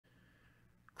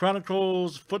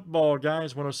Chronicles football,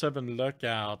 guys. 107 luck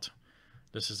out.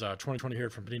 This is 2020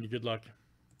 here from Panini. Good luck.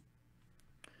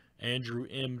 Andrew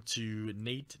M to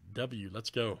Nate W. Let's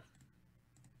go.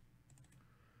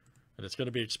 And it's going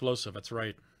to be explosive. That's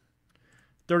right.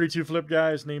 32 flip,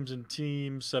 guys. Names and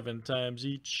teams 7 times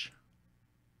each.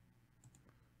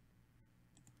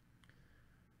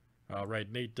 All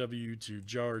right, Nate W to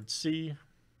Jard C.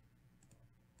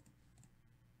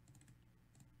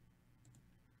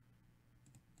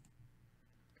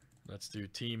 Let's do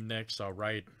team next. All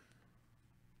right.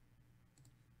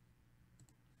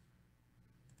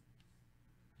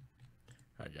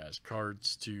 All right, guys.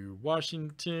 Cards to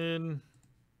Washington.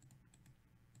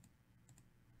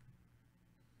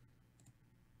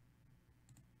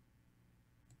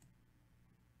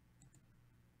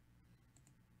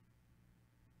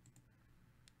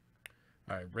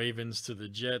 All right, Ravens to the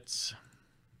Jets.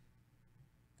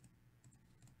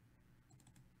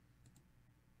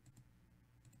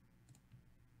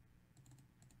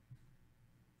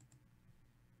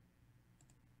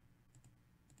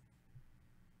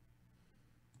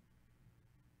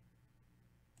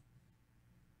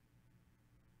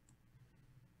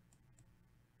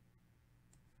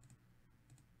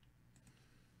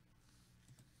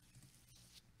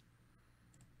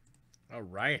 All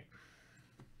right.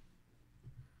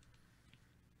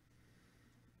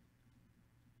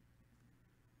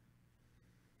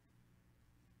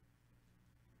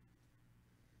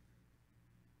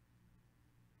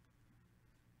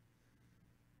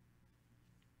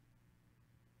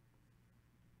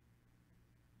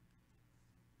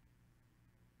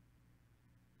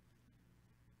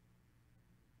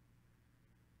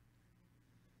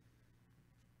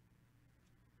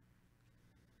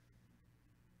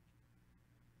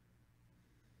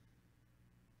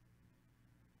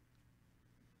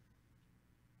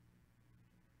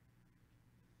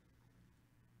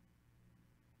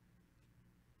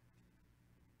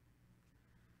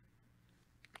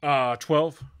 Uh,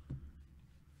 12.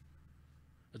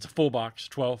 It's a full box,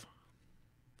 12.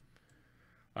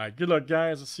 All right, good luck,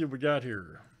 guys. Let's see what we got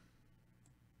here.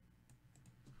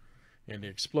 And the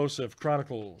explosive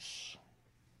Chronicles.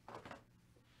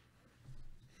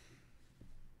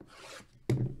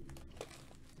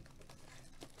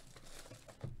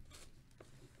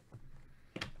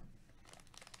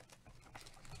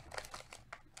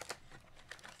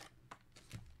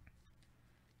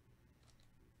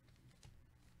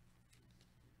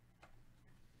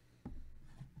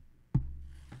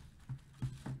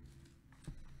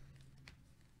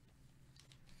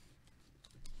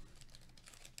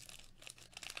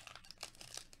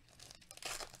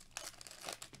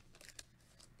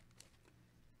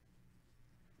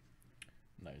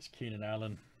 Nice Keenan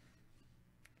Allen.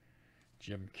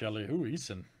 Jim Kelly. Ooh,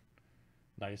 Eason.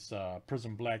 Nice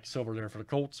Prism Black Silver there for the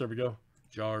Colts. There we go.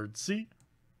 Jard C.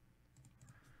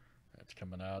 That's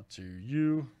coming out to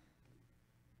you.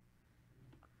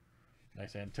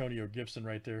 Nice Antonio Gibson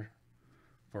right there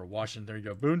for Washington. There you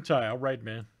go. Boontie. All right,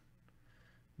 man.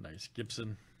 Nice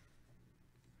Gibson.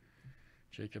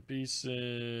 Jacob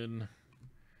Eason.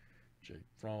 Jake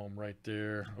Fromm right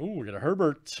there. Ooh, we got a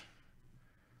Herbert.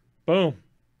 Boom.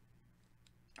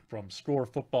 From Score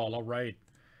Football. All right.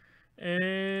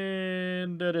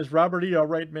 And that is Robert E. All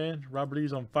right, man. Robert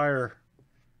E's on fire.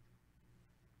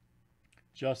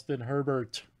 Justin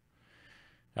Herbert.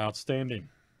 Outstanding.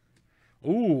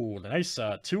 Ooh, nice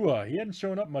Tua. He hadn't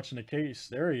shown up much in the case.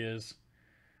 There he is.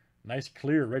 Nice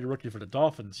clear. Ready rookie for the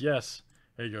Dolphins. Yes.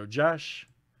 There you go, Josh.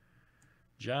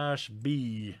 Josh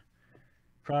B.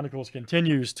 Chronicles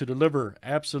continues to deliver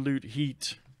absolute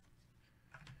heat.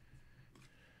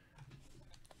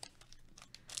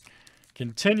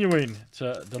 Continuing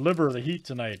to deliver the heat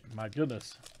tonight. My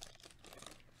goodness.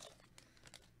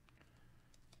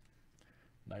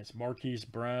 Nice Marquise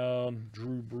Brown,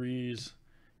 Drew Brees,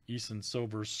 Eason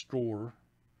Silver Score.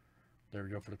 There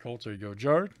we go for the Colts. There you go,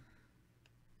 Jard.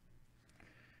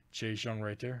 Chase Young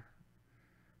right there.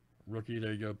 Rookie,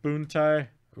 there you go, Boontie.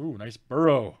 Ooh, nice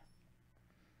Burrow.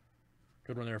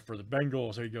 Good one there for the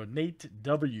Bengals. There you go, Nate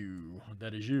W.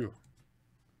 That is you.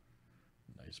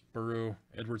 Nice Burrow.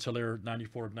 Edwards-Helaire,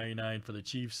 94 of 99 for the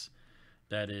Chiefs.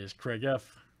 That is Craig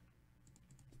F.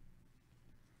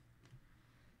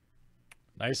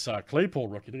 Nice Claypool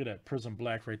rookie. Look at that Prism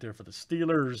Black right there for the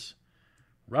Steelers.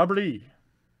 Robert E.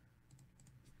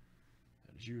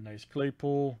 That is you. Nice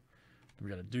Claypool. We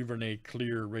got a Duvernay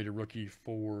clear rated rookie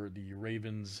for the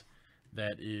Ravens.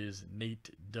 That is Nate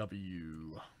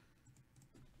W.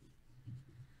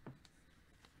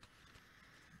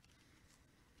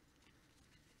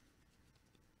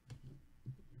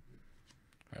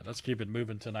 All right, let's keep it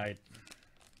moving tonight.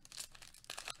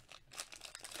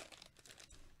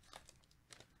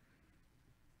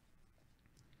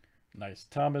 Nice.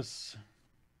 Thomas.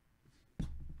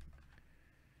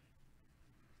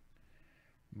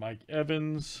 Mike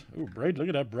Evans. Ooh, Brady. Look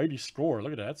at that Brady score.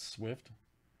 Look at that. Swift.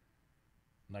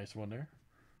 Nice one there.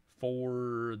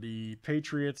 For the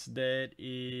Patriots, that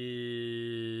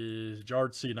is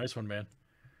Jard C. Nice one, man.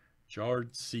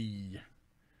 Jard C.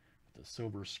 The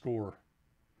silver score.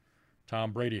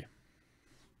 Tom Brady.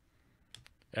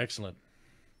 Excellent.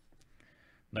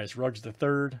 Nice. Ruggs the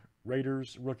third.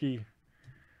 Raiders rookie.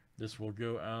 This will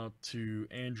go out to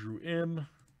Andrew M.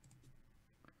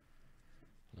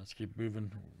 Let's keep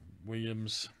moving.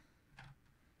 Williams.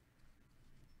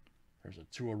 There's a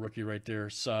Tua rookie right there.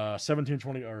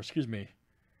 17-20, or excuse me,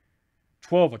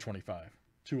 12 of 25.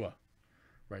 Tua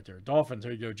right there. Dolphins.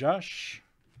 There you go, Josh.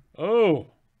 Oh. All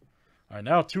right,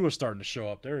 now Tua's starting to show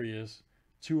up. There he is.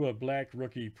 Tua black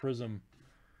rookie prism.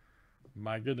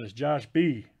 My goodness, Josh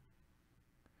B.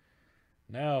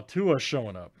 Now Tua's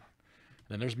showing up.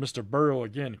 Then there's Mr. Burrow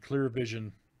again. Clear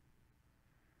vision.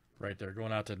 Right there.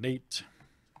 Going out to Nate.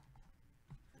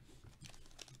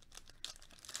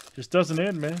 Just doesn't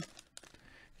end, man.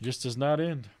 It just does not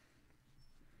end.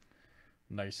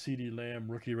 Nice CeeDee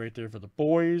Lamb rookie right there for the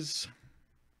boys.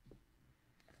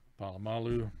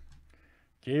 Palomalu.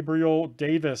 Gabriel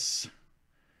Davis.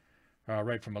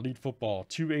 Right from Elite Football.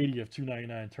 280 of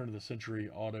 299. Turn of the century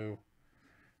auto.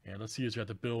 And let's see who's got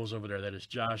the Bills over there. That is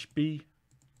Josh B.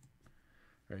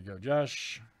 There you go,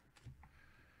 Josh.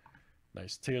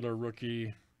 Nice Taylor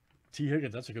rookie. T.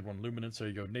 Higgins, that's a good one. Luminance. There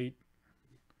you go, Nate.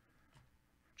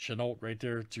 Chenault right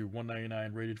there to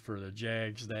 199 rated for the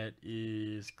Jags. That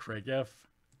is Craig F.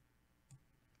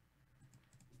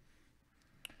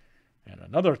 And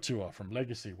another Tua from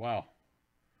Legacy. Wow.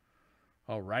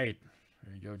 All right.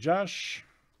 There you go, Josh.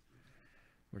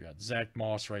 We got Zach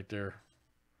Moss right there.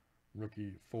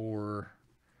 Rookie for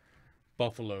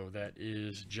Buffalo. That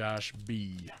is Josh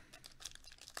B.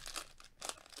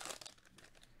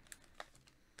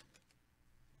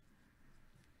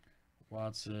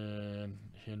 Watson,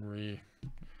 Henry.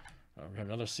 We have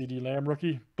another CeeDee Lamb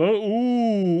rookie. But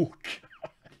ooh,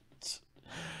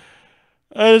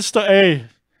 hey,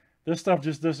 this stuff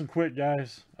just doesn't quit,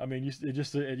 guys. I mean,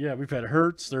 yeah, we've had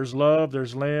Hurts. There's Love.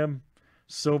 There's Lamb,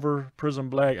 Silver, Prism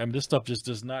Black. I mean, this stuff just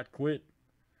does not quit.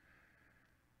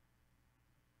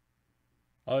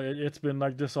 Oh, it's been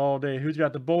like this all day. Who's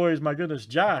got the boys? My goodness,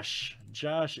 Josh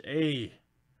A.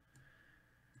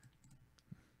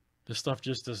 This stuff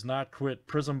just does not quit.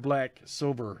 Prism Black,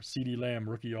 Silver, CeeDee Lamb,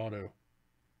 rookie auto.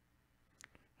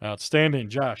 Outstanding,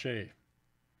 Josh A.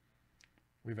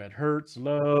 We've had Hurts,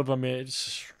 Love. I mean,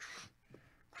 it's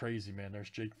crazy, man. There's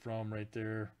Jake Fromm right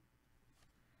there.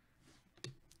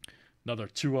 Another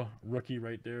Tua rookie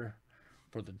right there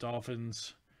for the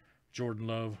Dolphins. Jordan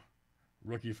Love,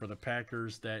 rookie for the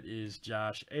Packers. That is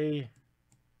Josh A.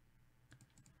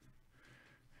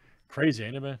 Crazy,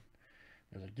 ain't it, man?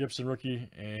 There's a Gibson rookie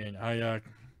and Hayek.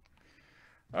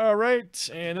 All right,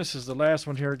 and this is the last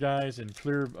one here, guys. In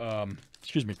clear,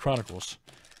 Chronicles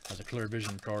has a clear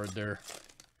vision card there.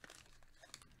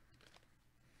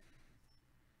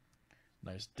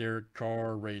 Nice Derek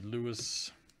Carr, Ray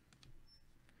Lewis,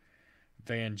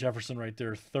 Van Jefferson right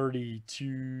there,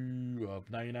 32 of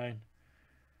 99.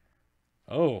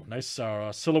 Oh, nice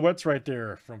silhouettes right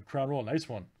there from Crown Royal. Nice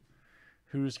one.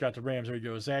 Who's got the Rams? There you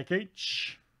go, Zach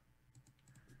H.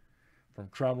 From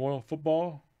Crown Royal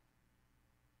Football.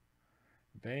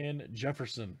 Van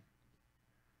Jefferson.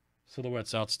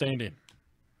 Silhouettes, outstanding.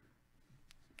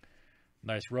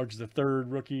 Nice Ruggs the third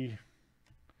rookie.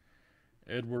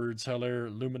 Edwards, Heller,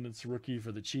 Luminance rookie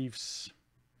for the Chiefs.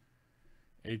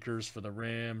 Akers for the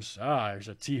Rams. There's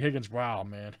a T. Higgins. Wow,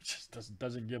 man. It just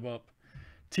doesn't give up.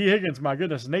 T. Higgins, my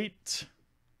goodness. Nate.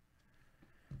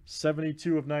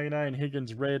 72 of 99.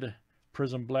 Higgins red.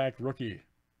 Prism black rookie.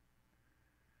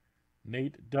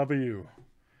 Nate W.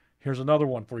 Here's another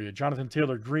one for you. Jonathan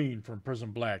Taylor green from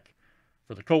Prism Black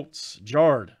for the Colts.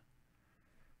 Jard.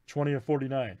 20 of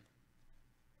 49.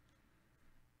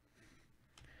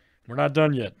 We're not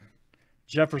done yet.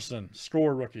 Jefferson,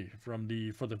 score rookie for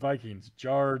the Vikings.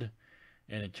 Jard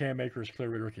and Cam Akers, clear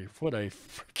red rookie. What a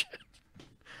freaking...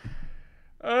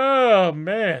 Oh,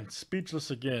 man. Speechless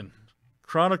again.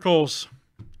 Chronicles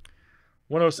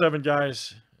 107,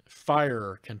 guys.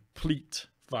 Fire. Complete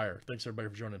fire. Thanks, everybody,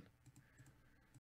 for joining.